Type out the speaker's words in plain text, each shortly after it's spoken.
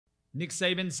Nick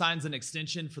Saban signs an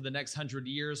extension for the next 100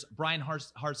 years. Brian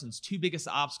Harsin's two biggest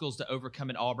obstacles to overcome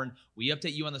at Auburn. We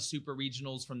update you on the super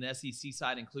regionals from the SEC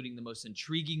side, including the most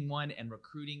intriguing one, and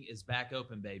recruiting is back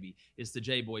open, baby. It's the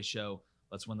Jboy Show.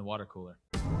 Let's win the water cooler.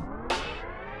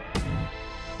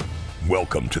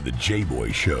 Welcome to the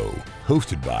Jboy Show,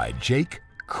 hosted by Jake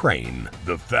Crain,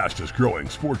 the fastest growing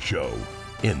sports show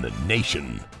in the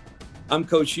nation. I'm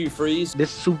Coach Hugh Freeze. This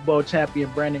is Super Bowl champion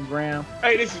Brandon Graham.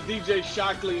 Hey, this is DJ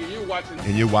Shockley, and you're watching.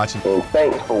 And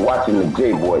thanks for watching the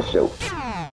Jboy Show.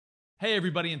 Hey,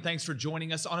 everybody, and thanks for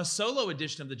joining us on a solo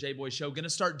edition of the Jboy Show. Going to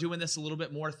start doing this a little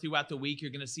bit more throughout the week.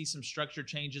 You're going to see some structure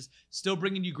changes. Still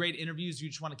bringing you great interviews. You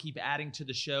just want to keep adding to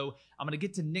the show. I'm going to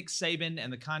get to Nick Saban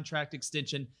and the contract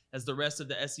extension as the rest of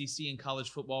the SEC and college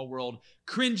football world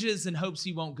cringes and hopes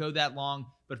he won't go that long.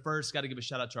 But first, got to give a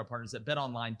shout out to our partners at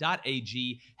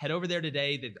betonline.ag. Head over there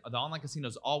today. The online casino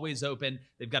is always open.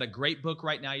 They've got a great book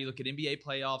right now. You look at NBA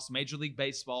playoffs, Major League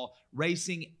Baseball,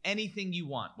 racing, anything you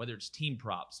want, whether it's team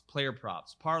props, player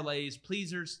props, parlays,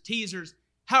 pleasers, teasers,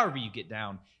 however you get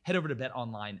down. Head over to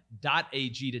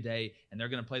betonline.ag today, and they're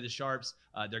going to play the sharps.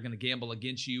 They're going to gamble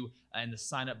against you, and the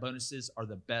sign-up bonuses are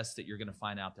the best that you're going to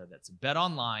find out there. That's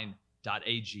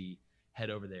betonline.ag. Head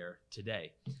over there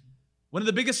today. One of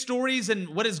the biggest stories, and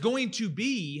what is going to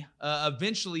be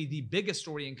eventually the biggest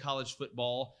story in college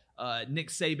football, Nick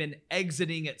Saban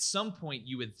exiting at some point,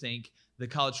 you would think, the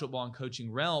college football and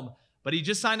coaching realm. But he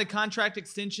just signed a contract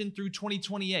extension through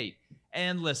 2028.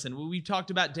 And listen, we've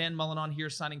talked about Dan Mullen on here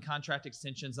signing contract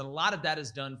extensions, and a lot of that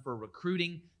is done for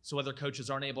recruiting, so other coaches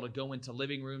aren't able to go into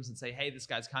living rooms and say, hey, this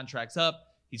guy's contract's up.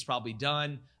 He's probably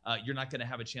done. You're not going to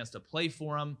have a chance to play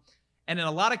for him. And in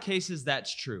a lot of cases,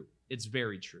 that's true. It's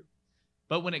very true.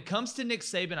 But when it comes to Nick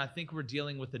Saban, I think we're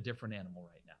dealing with a different animal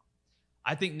right now.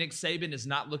 I think Nick Saban is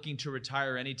not looking to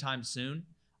retire anytime soon.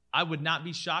 I would not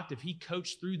be shocked if he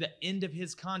coached through the end of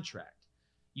his contract.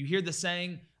 You hear the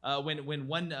saying when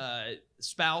one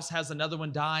spouse has another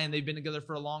one die and they've been together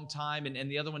for a long time and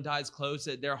the other one dies close,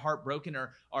 they're heartbroken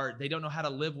or they don't know how to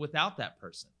live without that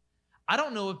person. I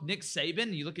don't know if Nick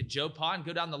Saban, you look at Joe Pa and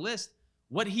go down the list,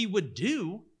 what he would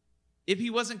do if he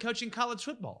wasn't coaching college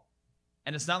football.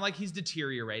 And it's not like he's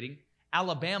deteriorating.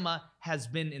 Alabama has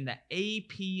been in the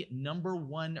AP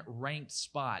 #1 ranked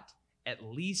spot at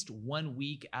least 1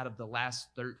 week out of the last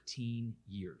 13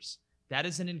 years. That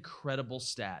is an incredible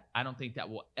stat. I don't think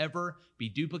that will ever be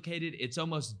duplicated. It's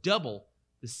almost double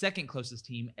the second closest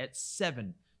team at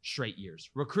 7 straight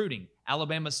years. Recruiting.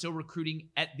 Alabama's still recruiting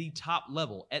at the top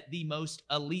level, at the most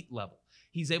elite level.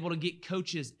 He's able to get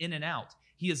coaches in and out.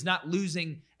 He is not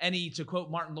losing any, to quote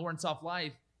Martin Lawrence off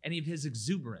Life, any of his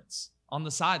exuberance on the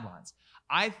sidelines.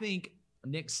 I think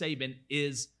Nick Saban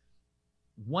is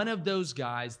one of those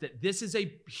guys that this is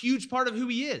a huge part of who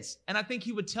he is. And I think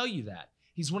he would tell you that.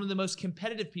 He's one of the most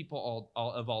competitive people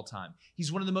of all time.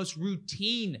 He's one of the most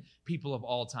routine people of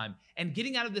all time. And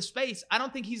getting out of this space, I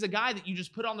don't think he's a guy that you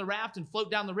just put on the raft and float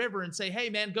down the river and say,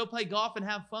 hey, man, go play golf and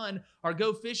have fun, or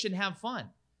go fish and have fun.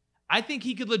 I think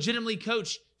he could legitimately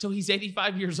coach till he's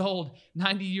 85 years old,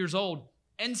 90 years old,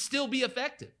 and still be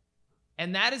effective.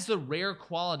 And that is the rare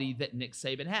quality that Nick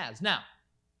Saban has. Now,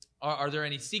 are there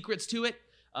any secrets to it?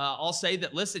 I'll say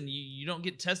that, listen, you don't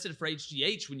get tested for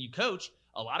HGH when you coach.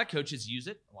 A lot of coaches use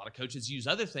it. A lot of coaches use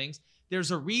other things.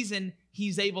 There's a reason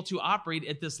he's able to operate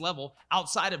at this level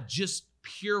outside of just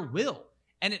pure will.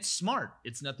 And it's smart.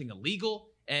 It's nothing illegal.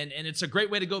 And it's a great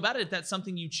way to go about it if that's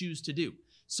something you choose to do.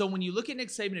 So when you look at Nick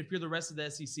Saban, if you're the rest of the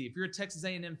SEC, if you're a Texas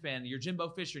A&M fan, you're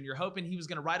Jimbo Fisher, and you're hoping he was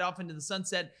going to ride off into the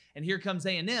sunset, and here comes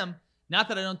A&M, not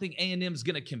that I don't think A&M is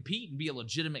going to compete and be a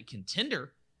legitimate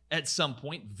contender at some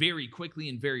point very quickly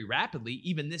and very rapidly,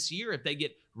 even this year if they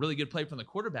get really good play from the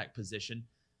quarterback position.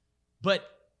 But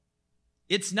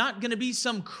it's not going to be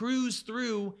some cruise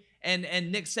through and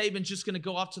Nick Saban's just going to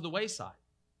go off to the wayside.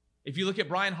 If you look at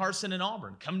Brian Harsin and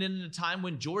Auburn, coming in at a time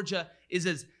when Georgia is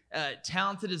as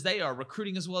talented as they are,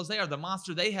 recruiting as well as they are, the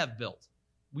monster they have built.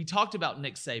 We talked about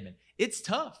Nick Saban. It's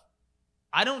tough.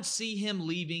 I don't see him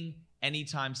leaving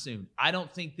anytime soon. I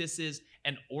don't think this is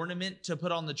an ornament to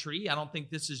put on the tree. I don't think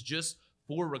this is just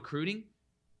for recruiting.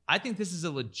 I think this is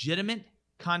a legitimate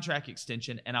contract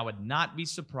extension, and I would not be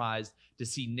surprised to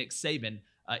see Nick Saban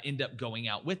end up going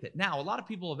out with it. Now, a lot of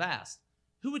people have asked,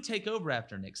 who would take over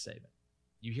after Nick Saban?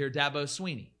 You hear Dabo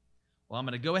Swinney. Well, I'm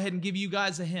going to go ahead and give you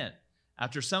guys a hint.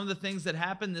 After some of the things that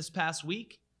happened this past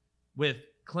week, with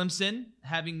Clemson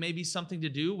having maybe something to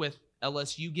do with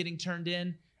LSU getting turned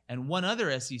in, and one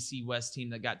other SEC West team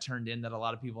that got turned in that a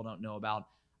lot of people don't know about,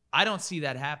 I don't see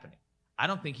that happening. I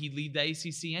don't think he'd leave the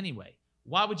ACC anyway.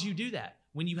 Why would you do that?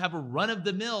 When you have a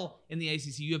run-of-the-mill in the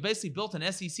ACC, you have basically built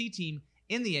an SEC team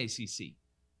in the ACC.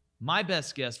 My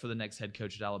best guess for the next head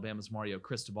coach at Alabama is Mario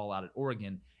Cristobal out at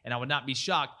Oregon, and I would not be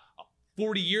shocked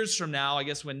 40 years from now, I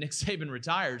guess when Nick Saban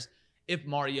retires, if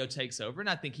Mario takes over, and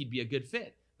I think he'd be a good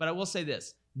fit. But I will say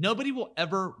this, nobody will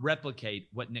ever replicate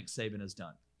what Nick Saban has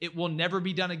done. It will never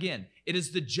be done again. It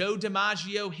is the Joe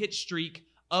DiMaggio hit streak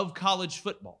of college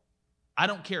football. I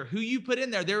don't care who you put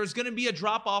in there. There is going to be a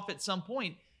drop-off at some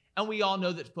point, and we all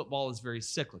know that football is very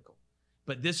cyclical.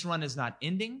 But this run is not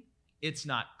ending. It's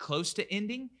not close to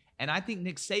ending. And I think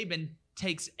Nick Saban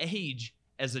takes age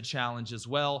as a challenge as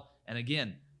well. And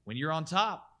again, when you're on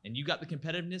top and you got the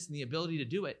competitiveness and the ability to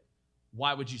do it,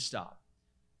 why would you stop?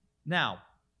 Now,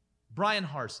 Bryan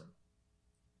Harsin,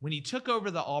 when he took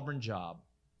over the Auburn job,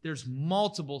 there's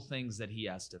multiple things that he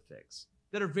has to fix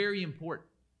that are very important.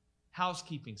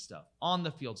 Housekeeping stuff, on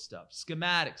the field stuff,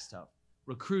 schematic stuff,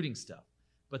 recruiting stuff.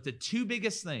 But the two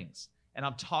biggest things, and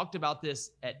I've talked about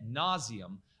this ad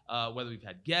nauseum, whether we've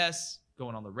had guests,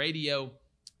 going on the radio.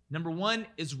 Number one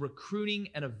is recruiting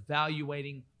and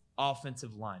evaluating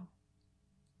offensive line.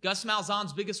 Gus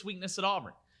Malzahn's biggest weakness at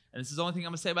Auburn, and this is the only thing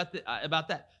I'm going to say about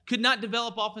that, could not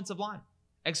develop offensive line,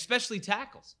 especially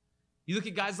tackles. You look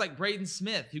at guys like Braden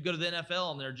Smith who go to the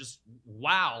NFL and they're just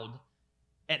wowed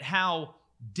at how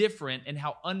different and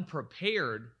how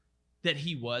unprepared that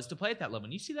he was to play at that level.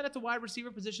 And you see that at the wide receiver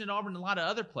position at Auburn and a lot of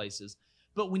other places.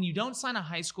 But when you don't sign a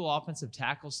high school offensive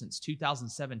tackle since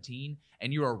 2017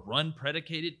 and you're a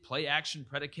run-predicated,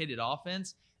 play-action-predicated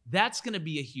offense, that's going to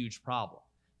be a huge problem.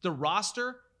 The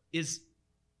roster is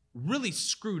really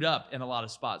screwed up in a lot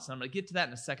of spots. And I'm going to get to that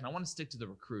in a second. I want to stick to the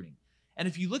recruiting. And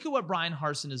if you look at what Bryan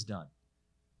Harsin has done,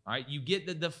 all right, you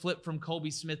get the flip from Colby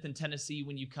Smith in Tennessee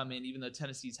when you come in, even though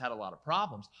Tennessee's had a lot of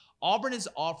problems. Auburn is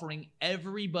offering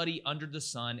everybody under the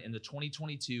sun in the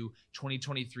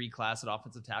 2022-2023 class at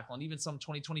offensive tackle and even some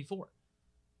 2024.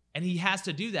 And he has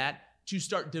to do that to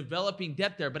start developing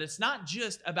depth there. But it's not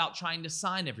just about trying to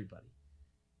sign everybody.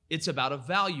 It's about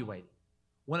evaluating.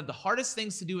 One of the hardest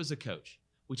things to do as a coach,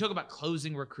 we talk about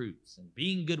closing recruits and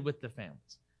being good with the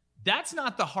families. That's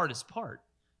not the hardest part.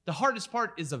 The hardest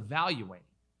part is evaluating,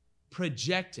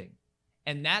 projecting.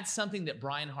 And that's something that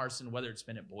Bryan Harsin, whether it's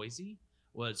been at Boise,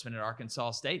 whether it's been at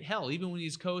Arkansas State, hell, even when he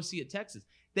was co-OC at Texas,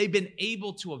 they've been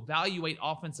able to evaluate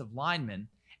offensive linemen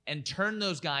and turn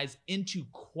those guys into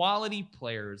quality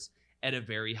players at a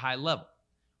very high level.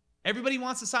 Everybody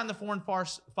wants to sign the 4 and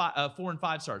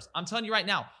 5 stars. I'm telling you right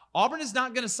now, Auburn is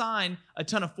not going to sign a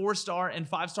ton of 4-star and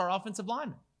 5-star offensive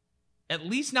linemen. At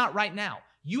least not right now.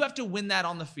 You have to win that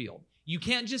on the field. You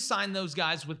can't just sign those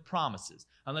guys with promises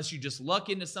unless you just luck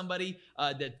into somebody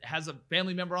that has a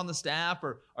family member on the staff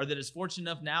or that is fortunate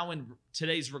enough now in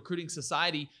today's recruiting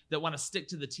society that want to stick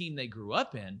to the team they grew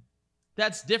up in.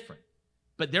 That's different.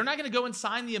 But they're not going to go and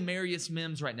sign the Amarius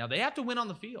Mims right now. They have to win on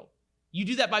the field. You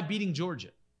do that by beating Georgia.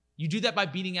 You do that by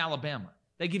beating Alabama.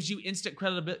 That gives you instant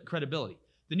credibility.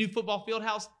 The new football field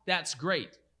house, that's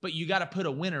great, but you got to put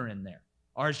a winner in there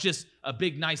or it's just a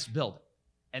big, nice building.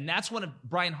 And that's one of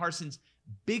Bryan Harsin's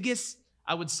biggest,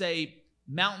 I would say,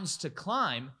 mountains to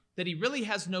climb that he really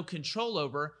has no control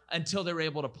over until they're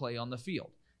able to play on the field.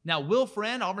 Now, Will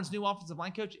Friend, Auburn's new offensive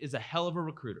line coach, is a hell of a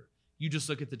recruiter. You just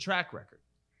look at the track record.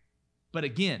 But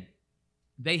again,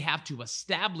 they have to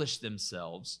establish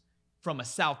themselves from a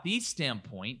Southeast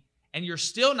standpoint, and you're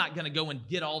still not going to go and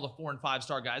get all the 4 and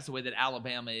 5-star guys the way that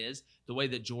Alabama is, the way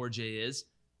that Georgia is.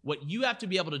 What you have to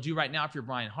be able to do right now if you're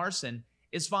Bryan Harsin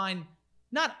is find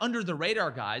not under the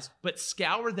radar guys, but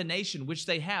scour the nation, which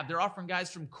they have. They're offering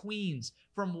guys from Queens,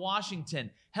 from Washington.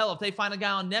 Hell, if they find a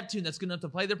guy on Neptune that's good enough to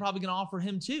play, they're probably going to offer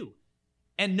him too.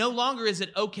 And no longer is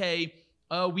it, okay,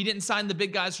 we didn't sign the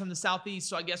big guys from the Southeast,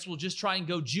 so I guess we'll just try and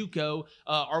go JUCO,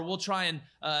 or we'll try and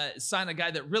sign a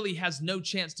guy that really has no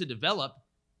chance to develop.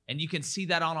 And you can see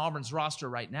that on Auburn's roster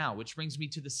right now, which brings me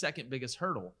to the second biggest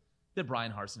hurdle that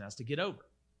Bryan Harsin has to get over.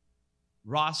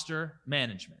 Roster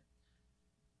management.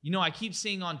 You know, I keep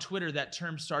seeing on Twitter that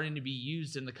term starting to be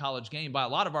used in the college game by a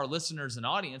lot of our listeners and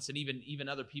audience and even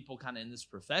other people kind of in this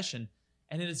profession,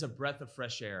 and it is a breath of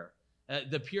fresh air.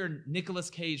 The pure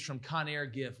Nicolas Cage from Con Air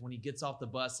gif when he gets off the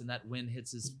bus and that wind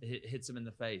hits him in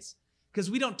the face. Because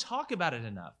we don't talk about it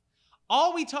enough.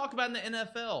 All we talk about in the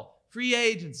NFL, free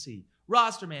agency,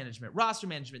 roster management,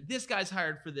 this guy's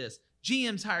hired for this,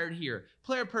 GM's hired here,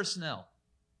 player personnel.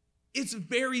 It's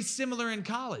very similar in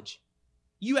college.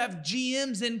 You have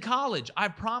GMs in college, I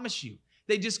promise you.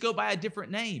 They just go by a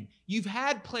different name. You've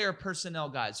had player personnel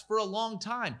guys for a long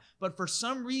time, but for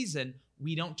some reason,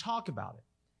 we don't talk about it.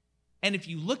 And if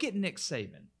you look at Nick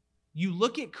Saban, you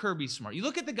look at Kirby Smart, you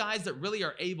look at the guys that really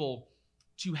are able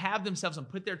to have themselves and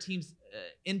put their teams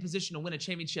in position to win a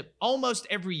championship almost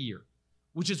every year.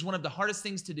 which is one of the hardest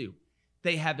things to do.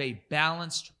 They have a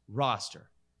balanced roster.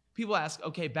 People ask,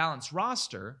 okay, balanced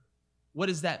roster, what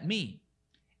does that mean?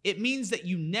 It means that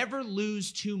you never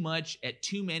lose too much at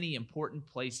too many important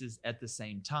places at the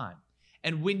same time.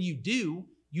 And when you do,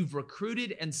 you've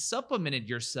recruited and supplemented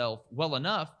yourself well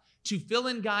enough to fill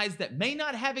in guys that may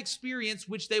not have experience,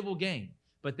 which they will gain,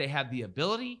 but they have the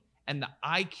ability and the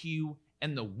IQ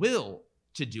and the will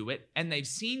to do it, and they've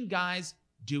seen guys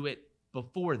do it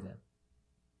before them.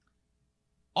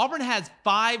 Auburn has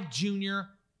 5 junior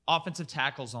offensive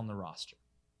tackles on the roster.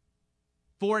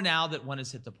 4 now that one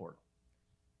has hit the portal.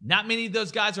 Not many of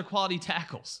those guys are quality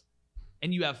tackles,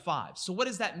 and you have 5. So what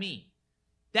does that mean?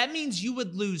 That means you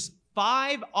would lose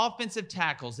 5 offensive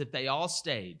tackles if they all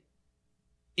stayed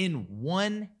in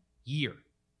 1 year.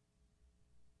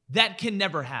 That can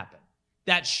never happen.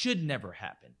 That should never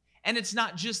happen. And it's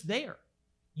not just there.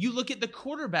 You look at the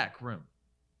quarterback room.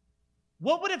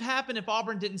 What would have happened if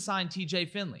Auburn didn't sign TJ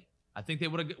Finley? I think they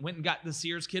would have went and got the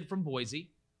Sears kid from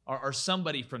Boise or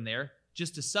somebody from there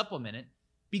just to supplement it,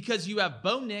 because you have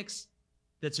Bo Nix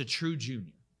that's a true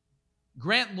junior.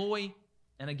 Grant Loy,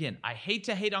 and again, I hate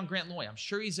to hate on Grant Loy. I'm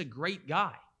sure he's a great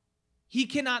guy. He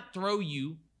cannot throw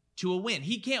you to a win.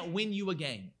 He can't win you a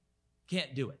game.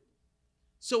 Can't do it.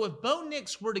 So if Bo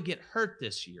Nix were to get hurt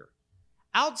this year,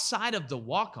 outside of the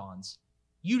walk-ons,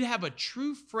 you'd have a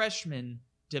true freshman,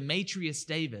 Demetrius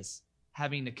Davis,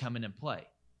 having to come in and play.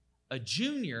 A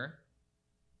junior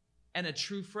and a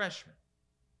true freshman.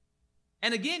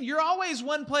 And again, you're always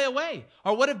one play away.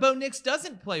 Or what if Bo Nix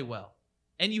doesn't play well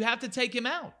and you have to take him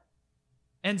out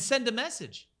and send a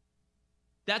message?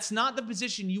 That's not the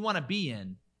position you want to be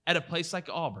in at a place like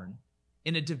Auburn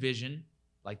in a division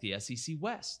like the SEC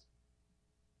West.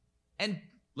 And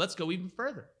let's go even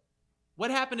further.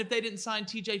 What happened if they didn't sign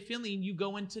TJ Finley and you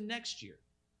go into next year?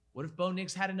 What if Bo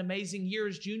Nix had an amazing year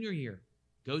his junior year,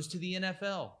 goes to the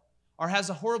NFL, or has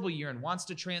a horrible year and wants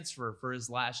to transfer for his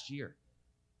last year?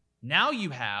 Now you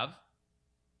have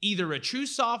either a true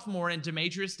sophomore in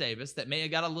Demetrius Davis that may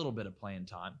have got a little bit of playing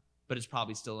time, but is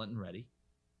probably still isn't ready,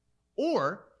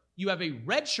 or you have a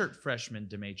redshirt freshman,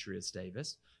 Demetrius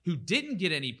Davis, who didn't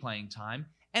get any playing time,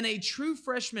 and a true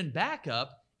freshman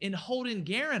backup in Holden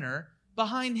Gariner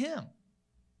behind him.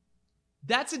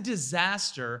 That's a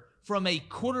disaster from a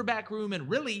quarterback room and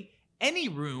really any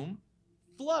room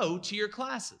flow to your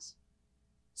classes.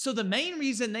 So the main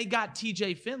reason they got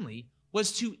TJ Finley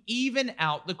was to even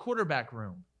out the quarterback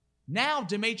room. Now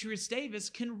Demetrius Davis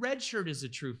can redshirt as a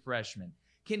true freshman,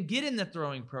 can get in the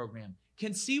throwing program,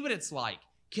 can see what it's like,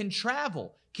 can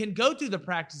travel, can go through the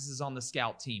practices on the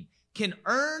scout team, can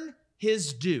earn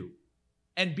his due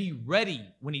and be ready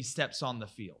when he steps on the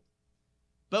field.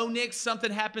 Bo Nix,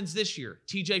 something happens this year.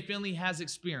 TJ Finley has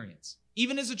experience,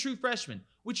 even as a true freshman,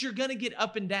 which you're going to get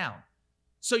up and down.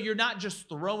 So you're not just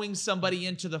throwing somebody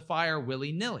into the fire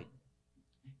willy-nilly.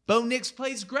 Bo Nix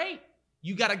plays great.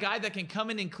 You got a guy that can come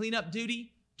in and clean up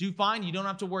duty, do fine. You don't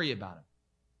have to worry about him.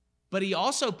 But he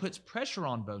also puts pressure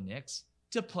on Bo Nix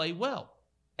to play well.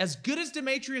 As good as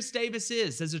Demetrius Davis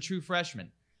is as a true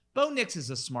freshman, Bo Nix is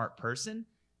a smart person.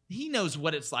 He knows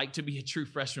what it's like to be a true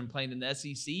freshman playing in the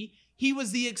SEC. He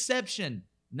was the exception,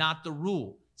 not the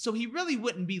rule. So he really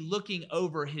wouldn't be looking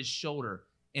over his shoulder,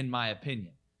 in my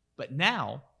opinion. But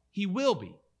now he will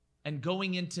be. And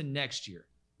going into next year,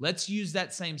 let's use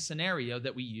that same scenario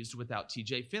that we used without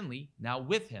TJ Finley, now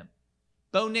with him.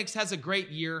 Bo Nix has a great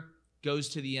year, goes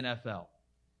to the NFL.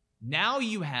 Now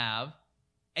you have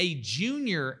a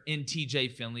junior in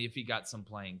TJ Finley if he got some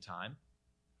playing time,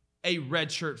 a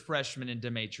redshirt freshman in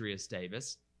Demetrius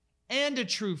Davis, and a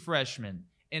true freshman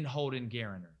in Holden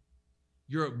Gariner.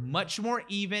 You're much more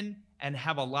even and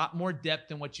have a lot more depth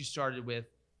than what you started with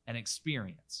and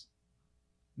experience.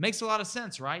 Makes a lot of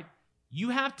sense, right? You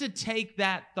have to take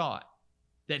that thought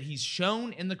that he's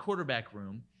shown in the quarterback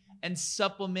room and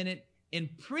supplement it in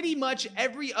pretty much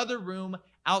every other room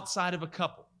outside of a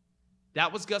couple.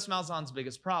 That was Gus Malzahn's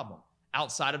biggest problem,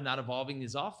 outside of not evolving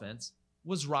his offense,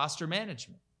 was roster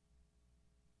management.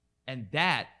 And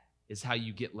that is how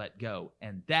you get let go.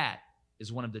 And that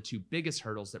is one of the 2 biggest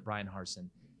hurdles that Bryan Harsin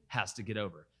has to get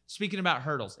over. Speaking about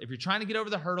hurdles, if you're trying to get over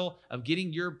the hurdle of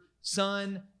getting your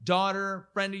son, daughter,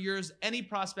 friend of yours, any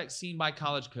prospect seen by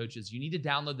college coaches, you need to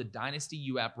download the Dynasty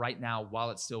U app right now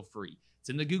while it's still free. It's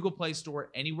in the Google Play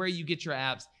Store, anywhere you get your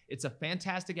apps. It's a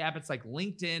fantastic app. It's like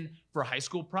LinkedIn for high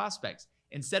school prospects.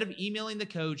 Instead of emailing the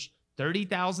coach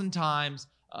 30,000 times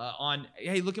on,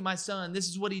 hey, look at my son, this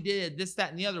is what he did, this, that,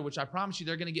 and the other, which I promise you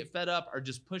they're going to get fed up or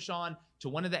just push on to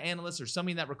one of the analysts or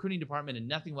somebody in that recruiting department and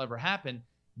nothing will ever happen.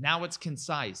 Now it's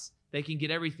concise. They can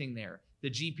get everything there. the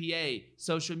GPA,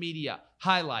 social media,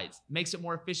 highlights, makes it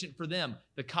more efficient for them.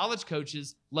 The college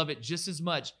coaches love it just as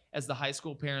much as the high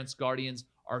school parents, guardians,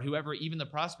 or whoever, even the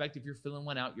prospect if you're filling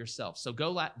one out yourself. So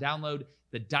go download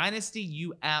the Dynasty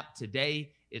U app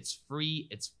today. It's free.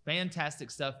 It's fantastic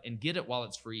stuff, and get it while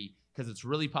it's free because it's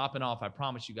really popping off, I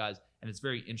promise you guys, and it's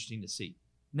very interesting to see.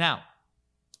 Now,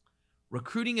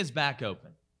 recruiting is back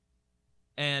open.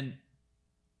 And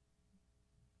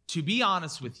to be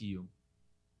honest with you,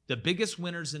 the biggest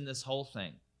winners in this whole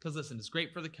thing, because listen, it's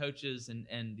great for the coaches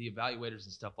and the evaluators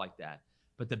and stuff like that,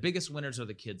 but the biggest winners are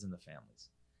the kids and the families.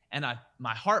 And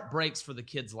my heart breaks for the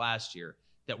kids last year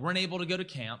that weren't able to go to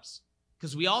camps,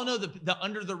 because we all know the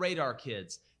under-the-radar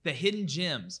kids, the hidden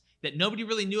gems that nobody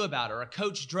really knew about, or a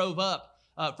coach drove up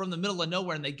from the middle of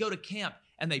nowhere and they go to camp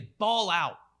and they ball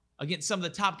out against some of the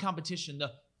top competition,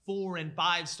 the 4 and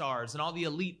 5 stars and all the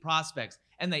elite prospects,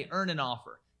 and they earn an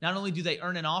offer. Not only do they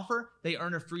earn an offer, they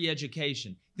earn a free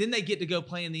education. Then they get to go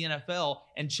play in the NFL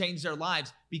and change their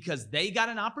lives because they got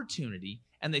an opportunity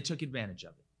and they took advantage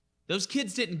of it. Those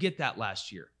kids didn't get that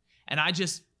last year. And I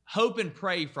just hope and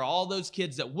pray for all those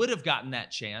kids that would have gotten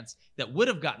that chance, that would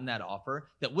have gotten that offer,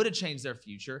 that would have changed their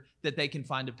future, that they can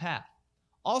find a path.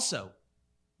 Also,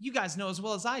 you guys know as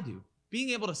well as I do,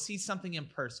 being able to see something in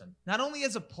person, not only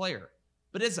as a player,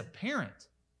 but as a parent,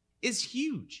 is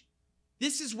huge.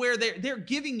 This is where they're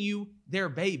giving you their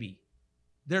baby,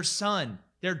 their son,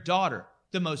 their daughter,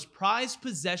 the most prized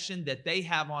possession that they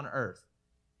have on earth.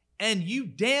 And you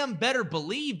damn better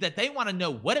believe that they want to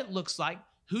know what it looks like,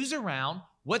 who's around,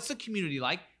 what's the community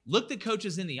like, look the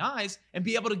coaches in the eyes, and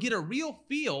be able to get a real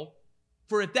feel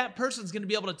for if that person's going to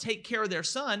be able to take care of their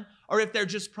son, or if they're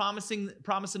just promising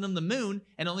them the moon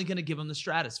and only going to give them the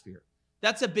stratosphere.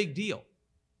 That's a big deal.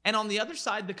 And on the other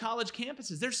side, the college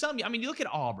campuses, there's some, I mean, you look at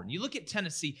Auburn, you look at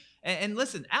Tennessee, and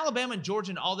listen, Alabama and Georgia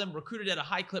and all of them recruited at a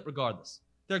high clip regardless.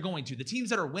 They're going to. The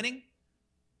teams that are winning,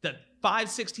 the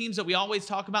 5-6 teams that we always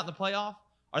talk about in the playoff,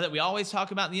 or that we always talk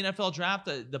about in the NFL draft,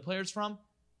 the players from,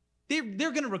 they're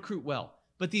going to recruit well.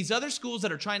 But these other schools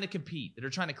that are trying to compete, that are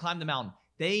trying to climb the mountain,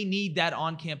 they need that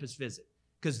on-campus visit,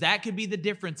 because that could be the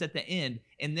difference at the end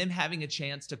in them having a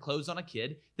chance to close on a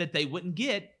kid that they wouldn't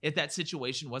get if that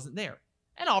situation wasn't there.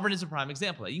 And Auburn is a prime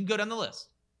example. You can go down the list.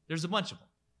 There's a bunch of them.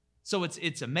 So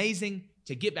it's amazing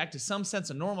to get back to some sense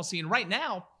of normalcy. And right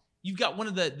now, you've got one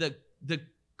of the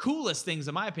coolest things,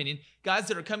 in my opinion, guys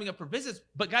that are coming up for visits,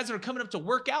 but guys that are coming up to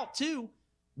work out too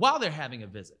while they're having a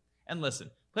visit. And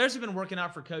listen, players have been working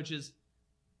out for coaches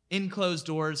in closed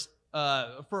doors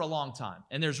for a long time.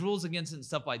 And there's rules against it and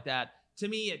stuff like that. To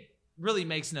me, it really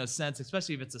makes no sense,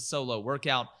 especially if it's a solo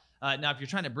workout. Now, if you're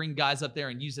trying to bring guys up there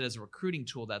and use it as a recruiting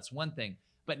tool, that's one thing.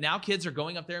 But now kids are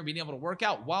going up there and being able to work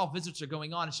out while visits are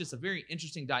going on. It's just a very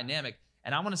interesting dynamic.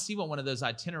 And I want to see what one of those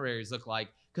itineraries look like,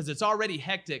 because it's already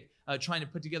hectic trying to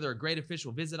put together a great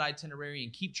official visit itinerary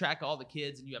and keep track of all the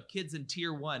kids. And you have kids in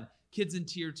tier 1, kids in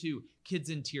tier 2, kids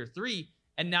in tier 3.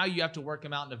 And now you have to work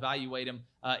them out and evaluate them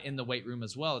in the weight room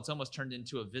as well. It's almost turned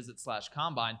into a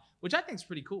visit/combine, which I think is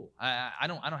pretty cool. I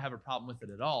don't have a problem with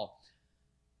it at all.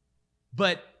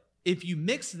 But if you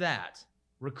mix that,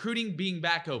 recruiting being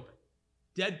back open,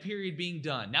 dead period being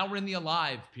done, now we're in the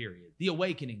alive period, the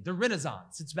awakening, the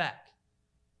renaissance, it's back.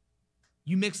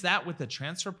 You mix that with the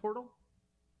transfer portal,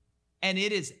 and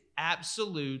it is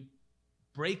absolute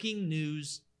breaking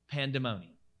news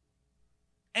pandemonium.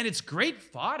 And it's great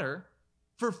fodder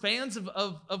for fans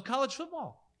of college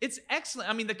football. It's excellent.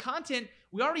 I mean, the content,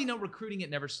 we already know recruiting, it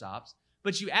never stops.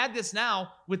 But you add this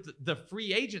now with the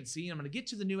free agency, and I'm going to get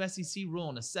to the new SEC rule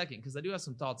in a second because I do have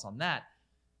some thoughts on that.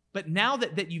 But now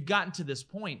that you've gotten to this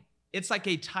point, it's like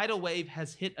a tidal wave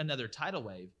has hit another tidal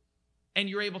wave, and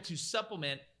you're able to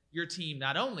supplement your team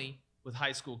not only with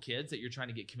high school kids that you're trying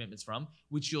to get commitments from,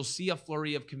 which you'll see a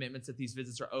flurry of commitments that these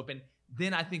visits are open.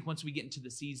 Then I think once we get into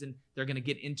the season, they're going to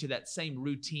get into that same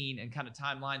routine and kind of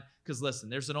timeline. Because listen,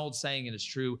 there's an old saying, and it's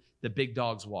true, the big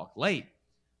dogs walk late.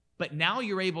 But now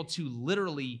you're able to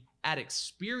literally add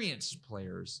experienced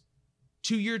players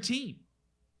to your team.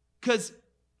 Because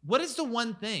what is the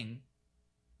one thing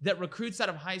that recruits out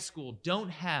of high school don't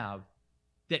have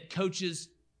that coaches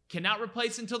cannot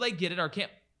replace until they get it, or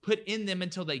can't put in them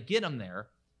until they get them there?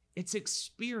 It's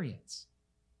experience.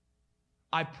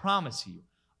 I promise you,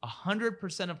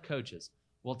 100% of coaches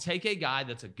will take a guy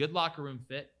that's a good locker room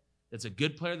fit, that's a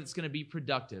good player that's going to be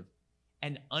productive,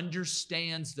 and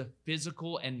understands the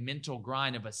physical and mental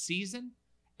grind of a season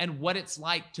and what it's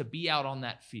like to be out on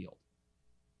that field.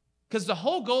 Because the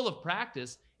whole goal of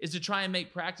practice is to try and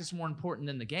make practice more important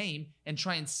than the game and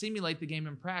try and simulate the game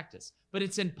in practice. But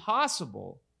it's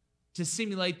impossible to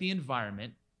simulate the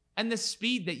environment and the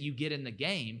speed that you get in the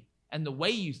game and the way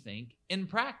you think in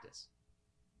practice.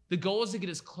 The goal is to get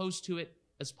as close to it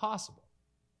as possible.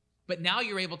 But now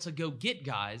you're able to go get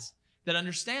guys that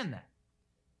understand that.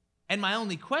 And my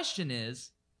only question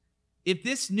is, if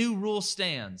this new rule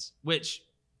stands, which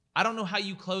I don't know how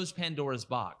you close Pandora's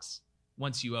box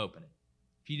once you open it.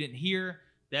 If you didn't hear,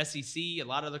 the SEC, a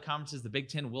lot of other conferences, the Big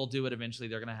Ten will do it eventually.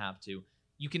 They're going to have to.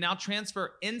 You can now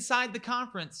transfer inside the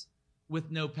conference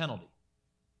with no penalty.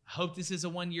 I hope this is a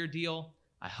one-year deal.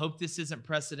 I hope this isn't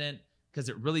precedent because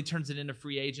it really turns it into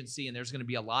free agency and there's going to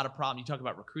be a lot of problems. You talk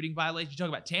about recruiting violations. You talk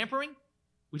about tampering.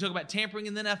 We talk about tampering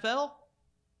in the NFL.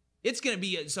 It's going to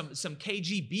be some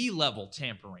KGB level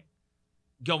tampering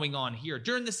going on here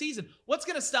during the season. What's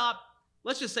going to stop,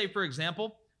 let's just say, for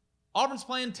example, Auburn's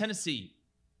playing Tennessee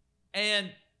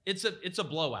and it's a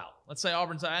blowout. Let's say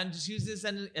Auburn's, and just use this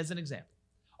as an example.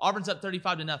 Auburn's up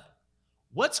 35-0.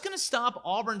 What's going to stop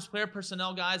Auburn's player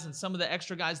personnel guys and some of the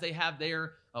extra guys they have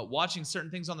there watching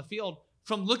certain things on the field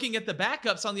from looking at the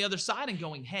backups on the other side and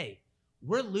going, hey,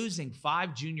 we're losing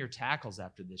 5 junior tackles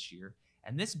after this year,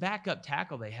 and this backup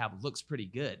tackle they have looks pretty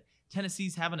good.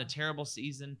 Tennessee's having a terrible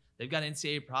season. They've got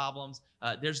NCAA problems.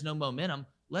 There's no momentum.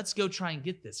 Let's go try and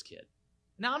get this kid.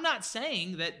 Now, I'm not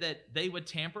saying that they would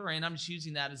tamper, and I'm just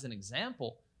using that as an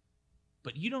example,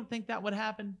 but you don't think that would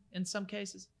happen in some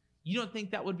cases? You don't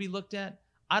think that would be looked at?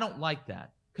 I don't like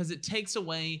that because it takes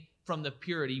away from the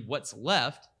purity, what's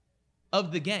left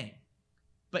of the game.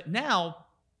 But now,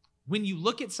 when you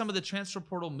look at some of the transfer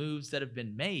portal moves that have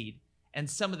been made and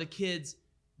some of the kids,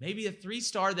 maybe a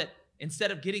 3-star that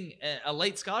instead of getting a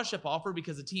late scholarship offer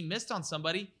because the team missed on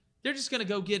somebody, they're just going to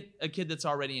go get a kid that's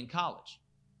already in college.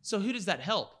 So who does that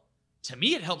help? To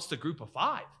me, it helps the group of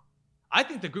 5. I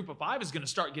think the group of 5 is going to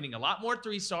start getting a lot more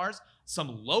 3-stars,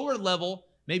 some lower level,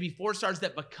 maybe 4-stars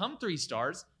that become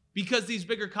 3-stars because these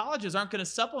bigger colleges aren't going to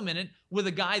supplement it with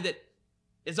a guy that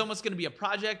is almost going to be a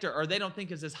project or they don't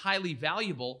think is as highly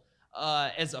valuable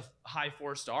as a high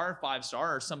 4-star,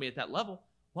 5-star, or somebody at that level.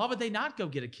 Why would they not go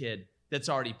get a kid that's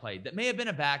already played, that may have been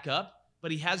a backup,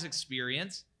 but he has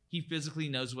experience, he physically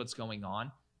knows what's going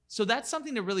on? So that's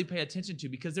something to really pay attention to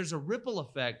because there's a ripple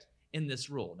effect in this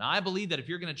rule. Now, I believe that if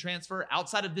you're going to transfer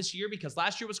outside of this year, because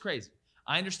last year was crazy,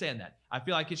 I understand that. I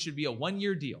feel like it should be a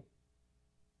 1-year deal.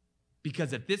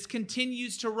 Because if this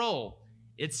continues to roll,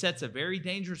 it sets a very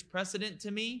dangerous precedent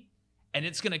to me, and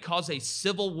it's going to cause a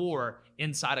civil war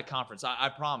inside a conference. I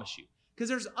promise you. Because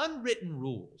there's unwritten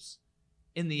rules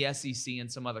in the SEC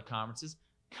and some other conferences.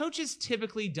 Coaches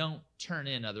typically don't turn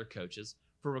in other coaches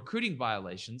for recruiting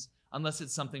violations unless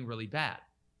it's something really bad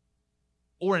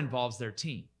or involves their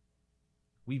team.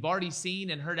 We've already seen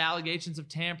and heard allegations of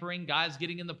tampering, guys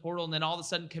getting in the portal and then all of a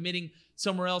sudden committing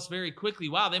somewhere else very quickly.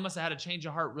 Wow, they must have had a change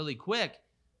of heart really quick.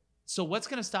 So what's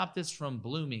going to stop this from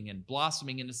blooming and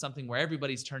blossoming into something where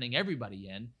everybody's turning everybody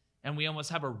in and we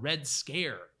almost have a red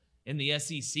scare in the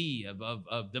SEC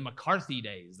of the McCarthy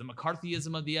days, the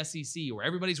McCarthyism of the SEC, where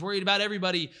everybody's worried about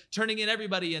everybody, turning in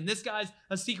everybody, and this guy's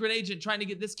a secret agent trying to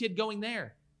get this kid going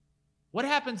there? What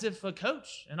happens if a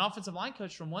coach, an offensive line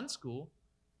coach from one school,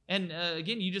 and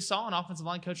again, you just saw an offensive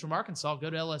line coach from Arkansas go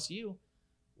to LSU,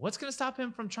 what's going to stop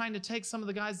him from trying to take some of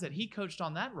the guys that he coached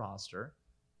on that roster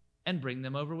and bring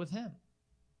them over with him?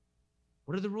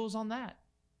 What are the rules on that?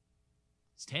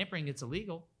 It's tampering, it's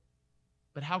illegal,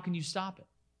 but how can you stop it?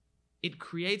 It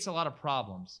creates a lot of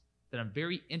problems that I'm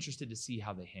very interested to see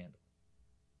how they handle.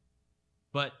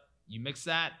 But you mix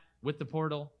that with the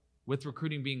portal, with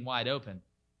recruiting being wide open,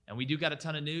 and we do got a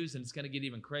ton of news, and it's going to get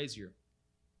even crazier.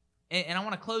 And I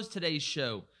want to close today's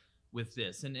show with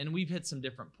this, and we've hit some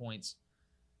different points.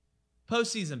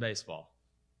 Postseason baseball.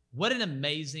 What an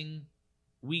amazing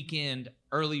weekend,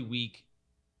 early week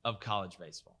of college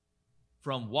baseball.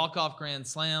 From walk-off grand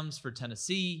slams for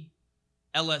Tennessee,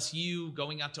 LSU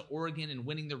going out to Oregon and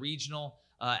winning the regional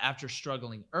after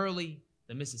struggling early,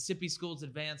 the Mississippi schools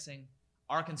advancing,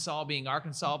 Arkansas being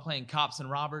Arkansas playing cops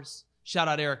and robbers. Shout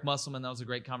out Eric Musselman. That was a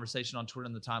great conversation on Twitter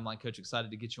and the timeline. Coach,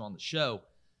 excited to get you on the show.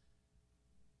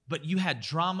 But you had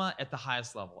drama at the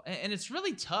highest level. And it's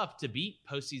really tough to beat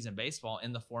postseason baseball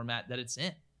in the format that it's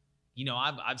in. You know,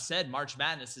 I've said March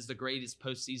Madness is the greatest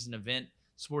postseason event,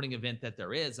 sporting event that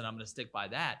there is, and I'm going to stick by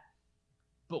that.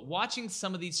 But watching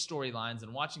some of these storylines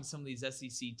and watching some of these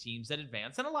SEC teams that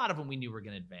advance, and a lot of them we knew were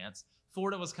going to advance.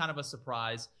 Florida was kind of a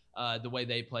surprise the way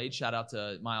they played. Shout out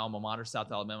to my alma mater, South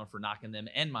Alabama, for knocking them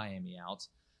and Miami out.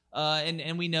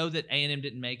 And we know that A&M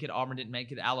didn't make it. Auburn didn't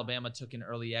make it. Alabama took an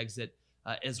early exit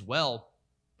as well.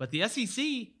 But the SEC,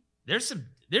 there's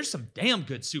some damn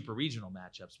good super regional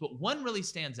matchups. But one really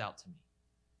stands out to me.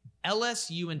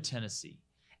 LSU and Tennessee.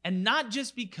 And not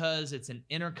just because it's an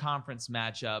interconference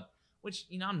matchup which,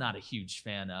 I'm not a huge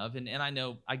fan of. And I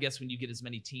know, I guess when you get as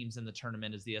many teams in the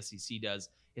tournament as the SEC does,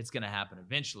 it's going to happen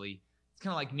eventually. It's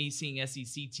kind of like me seeing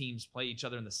SEC teams play each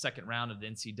other in the second round of the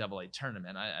NCAA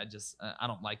tournament. I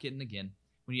don't like it. And again,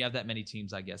 when you have that many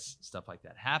teams, I guess stuff like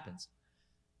that happens.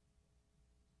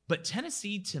 But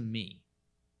Tennessee, to me,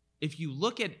 if you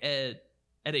look at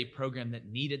a program that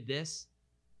needed this,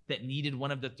 that needed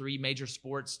one of the three major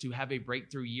sports to have a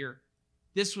breakthrough year,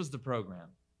 this was the program.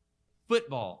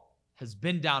 Football has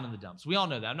been down in the dumps. We all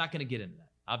know that. I'm not going to get into that.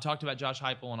 I've talked about Josh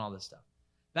Heupel and all this stuff.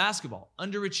 Basketball,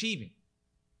 underachieving.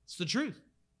 It's the truth.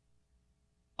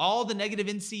 All the negative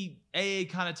NCAA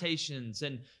connotations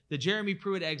and the Jeremy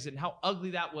Pruitt exit and how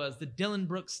ugly that was, the Dylan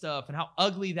Brooks stuff and how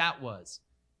ugly that was.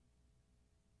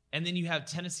 And then you have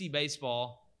Tennessee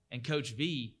baseball and Coach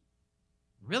V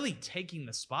really taking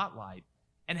the spotlight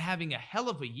and having a hell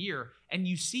of a year. And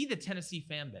you see the Tennessee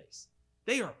fan base.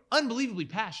 They are unbelievably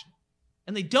passionate.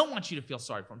 And they don't want you to feel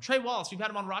sorry for him. Trey Wallace, we've had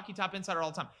him on Rocky Top Insider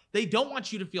all the time. They don't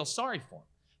want you to feel sorry for him.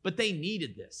 But they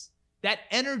needed this. That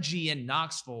energy in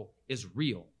Knoxville is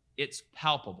real. It's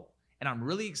palpable. And I'm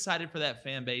really excited for that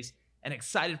fan base and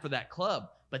excited for that club.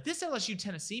 But this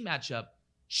LSU-Tennessee matchup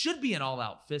should be an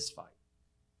all-out fist fight.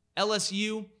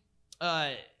 LSU,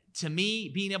 to me,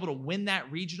 being able to win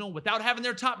that regional without having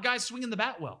their top guys swinging the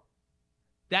bat well,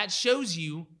 that shows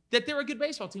you that they're a good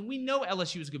baseball team. We know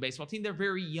LSU is a good baseball team. They're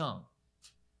very young.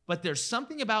 But there's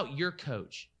something about your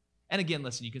coach. And again,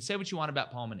 listen, you can say what you want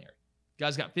about Paul Maneri.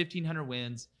 Guy's got 1,500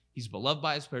 wins. He's beloved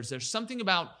by his players. There's something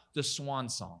about the swan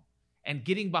song and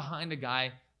getting behind a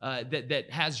guy that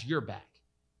has your back,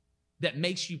 that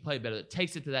makes you play better, that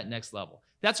takes it to that next level.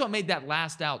 That's what made that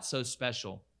last out so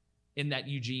special in that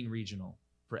Eugene regional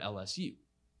for LSU.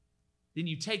 Then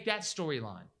you take that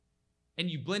storyline and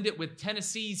you blend it with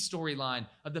Tennessee's storyline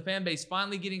of the fan base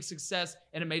finally getting success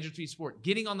in a Major III sport,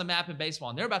 getting on the map in baseball,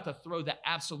 and they're about to throw the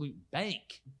absolute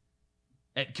bank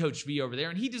at Coach V over there,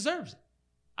 and he deserves it.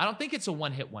 I don't think it's a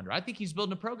one-hit wonder. I think he's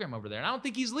building a program over there, and I don't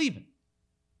think he's leaving.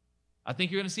 I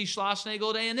think you're going to see Schlossnagle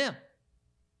at A&M.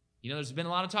 There's been a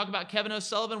lot of talk about Kevin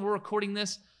O'Sullivan. We're recording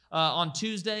this on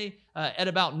Tuesday at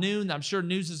about noon. I'm sure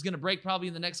news is going to break probably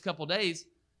in the next couple days,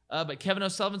 but Kevin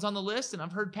O'Sullivan's on the list, and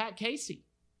I've heard Pat Casey,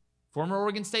 former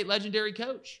Oregon State legendary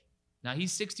coach. Now,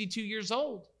 he's 62 years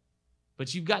old,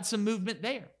 but you've got some movement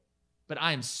there. But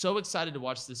I am so excited to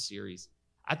watch this series.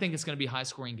 I think it's going to be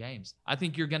high-scoring games. I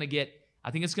think it's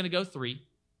going to go 3,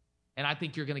 and I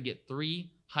think you're going to get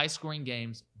 3 high-scoring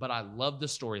games, but I love the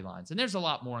storylines. And there's a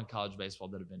lot more in college baseball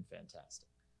that have been fantastic.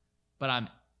 But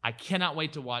I cannot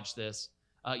wait to watch this.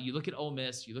 You look at Ole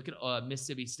Miss, you look at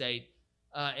Mississippi State,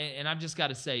 and I've just got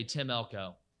to say, Tim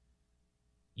Elko,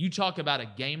 you talk about a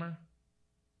gamer,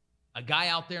 a guy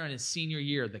out there in his senior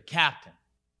year, the captain,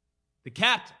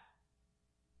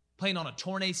 playing on a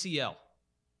torn ACL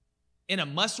in a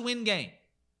must-win game,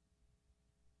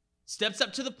 steps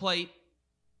up to the plate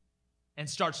and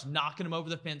starts knocking them over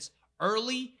the fence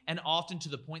early and often to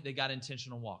the point they got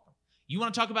intentional walk them. You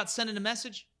want to talk about sending a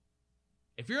message?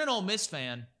 If you're an Ole Miss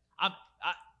fan,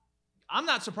 I'm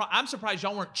not surprised. I'm surprised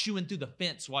y'all weren't chewing through the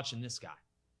fence watching this guy.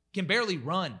 Can barely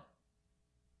run.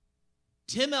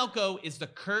 Tim Elko is the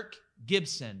Kirk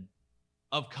Gibson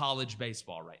of college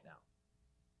baseball right now.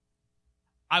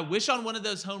 I wish on one of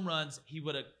those home runs he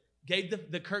would have gave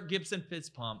the Kirk Gibson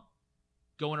fist pump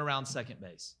going around second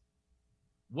base.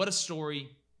 What a story.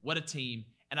 What a team.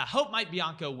 And I hope Mike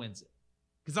Bianco wins it.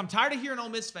 Because I'm tired of hearing Ole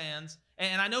Miss fans,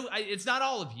 and I know it's not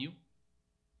all of you,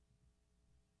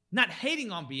 not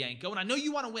hating on Bianco, and I know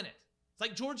you want to win it. It's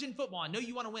like Georgian football. I know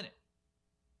you want to win it.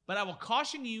 But I will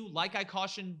caution you, like I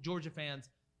caution Georgia fans,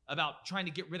 about trying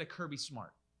to get rid of Kirby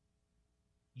Smart.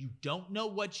 You don't know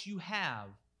what you have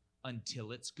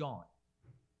until it's gone.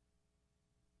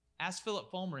 Ask Philip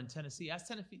Fulmer in Tennessee. Ask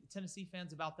Tennessee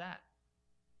fans about that.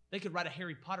 They could write a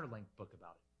Harry Potter-length book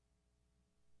about it.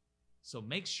 So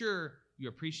make sure you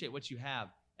appreciate what you have,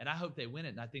 and I hope they win it,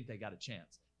 and I think they got a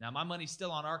chance. Now, my money's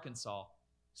still on Arkansas,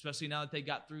 especially now that they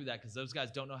got through that, because those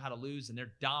guys don't know how to lose, and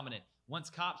they're dominant. Once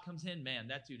Cops comes in, man,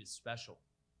 that dude is special.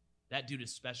 That dude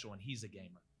is special, and he's a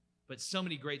gamer. But so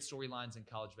many great storylines in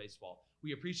college baseball.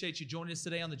 We appreciate you joining us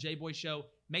today on the Jboy Show.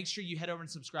 Make sure you head over and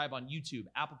subscribe on YouTube,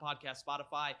 Apple Podcasts,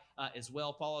 Spotify as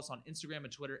well. Follow us on Instagram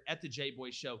and Twitter at the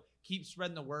Jboy Show. Keep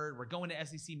spreading the word. We're going to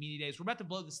SEC Media Days. We're about to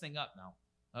blow this thing up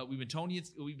now. We've been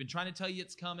trying to tell you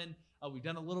it's coming. We've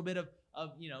done a little bit of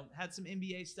had some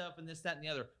NBA stuff and this, that, and the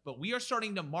other. But we are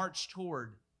starting to march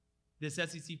toward this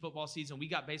SEC football season. We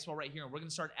got baseball right here, and we're going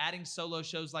to start adding solo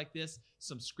shows like this,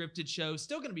 some scripted shows.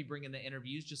 Still going to be bringing the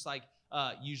interviews just like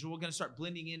usual. We're going to start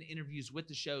blending in interviews with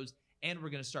the shows and we're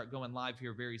going to start going live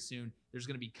here very soon. There's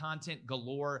going to be content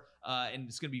galore, and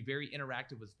it's going to be very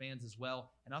interactive with fans as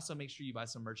well. And also make sure you buy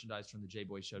some merchandise from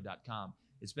thejboyshow.com.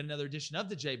 It's been another edition of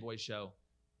the Jboy Show,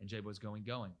 and Jboy's going.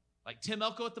 Like Tim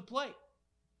Elko at the plate.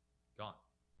 Gone.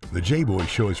 The Jboy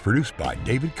Show is produced by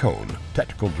David Cohn,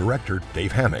 Technical Director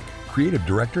Dave Hammock, Creative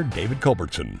Director David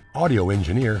Culbertson, Audio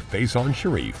Engineer Feyzan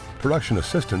Shareef, Production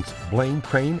Assistants Blaine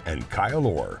Crane and Kyle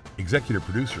Orr, Executive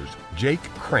Producers Jake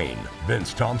Crain,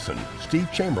 Vince Thompson, Steve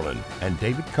Chamberlain, and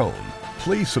David Cohn.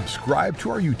 Please subscribe to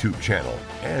our YouTube channel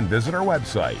and visit our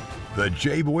website,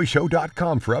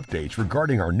 thejboyshow.com, for updates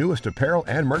regarding our newest apparel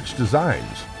and merch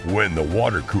designs. Win the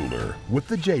water cooler with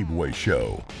the Jboy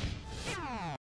Show.